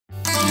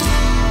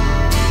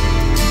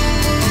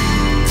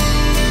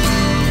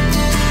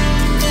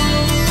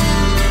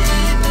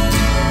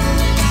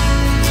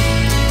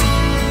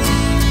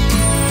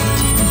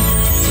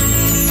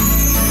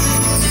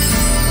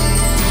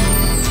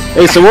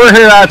Hey, so we're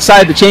here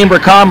outside the Chamber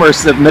of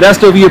Commerce, the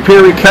Modesto View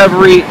Peer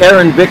Recovery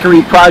Aaron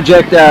Vickery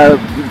Project,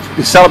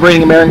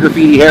 celebrating American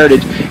graffiti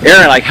heritage.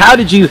 Aaron, like, how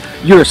did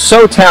you're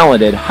so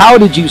talented, how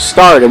did you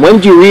start, and when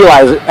did you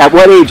realize, at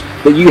what age,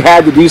 that you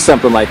had to do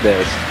something like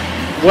this?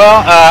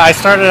 Well, I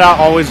started out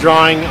always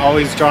drawing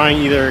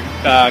either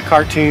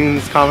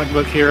cartoons, comic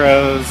book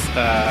heroes,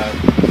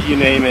 you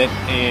name it,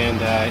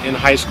 and in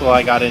high school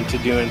I got into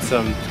doing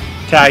some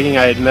tagging.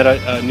 I had met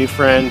a new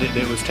friend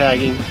that was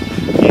tagging,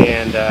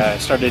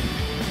 and started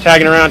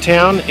tagging around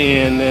town,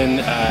 and then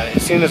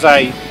as soon as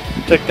I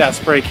took that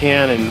spray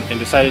can and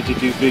decided to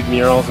do big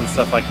murals and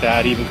stuff like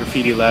that, even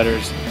graffiti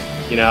letters,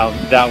 you know,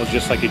 that was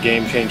just like a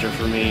game changer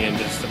for me, and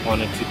just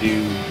wanted to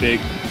do big,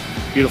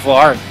 beautiful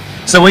art.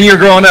 So when you were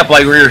growing up,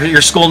 like, were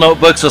your school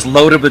notebooks just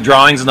loaded with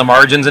drawings in the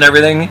margins and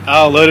everything?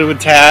 Oh, loaded with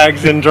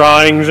tags and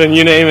drawings and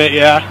you name it,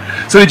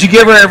 yeah. So did you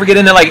ever get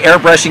into like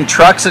airbrushing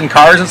trucks and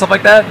cars and stuff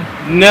like that?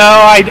 No,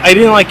 I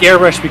didn't like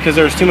airbrush because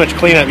there was too much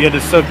cleanup. You had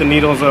to soak the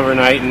needles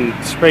overnight, and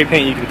spray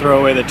paint you can throw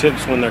away the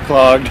tips when they're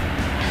clogged.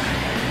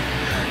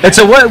 And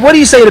so what do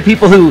you say to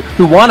people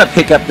who want to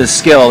pick up this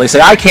skill? They say,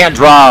 I can't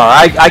draw,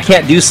 or I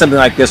can't do something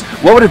like this.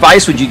 What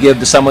advice would you give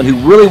to someone who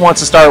really wants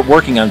to start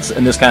working in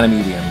this kind of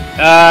medium?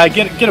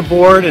 Get a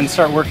board and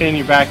start working in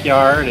your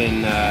backyard,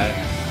 and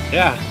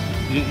yeah,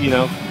 you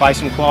know, buy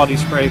some quality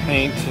spray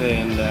paint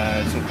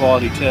and some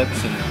quality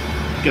tips, and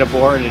get a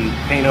board and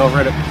paint over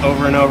it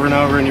over and over and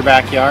over in your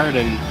backyard,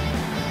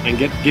 and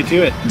get to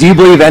it. Do you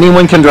believe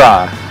anyone can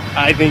draw?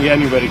 I think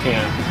anybody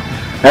can.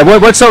 And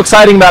what's so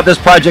exciting about this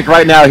project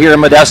right now here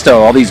in Modesto?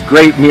 All these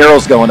great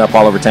murals going up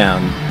all over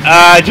town.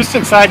 Just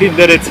excited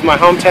that it's my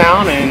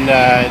hometown, and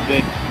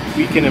that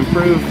we can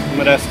improve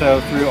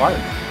Modesto through art.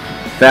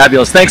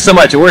 Fabulous. Thanks so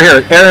much. We're here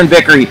at Aaron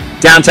Vickery,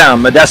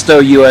 downtown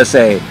Modesto,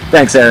 USA.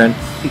 Thanks, Aaron.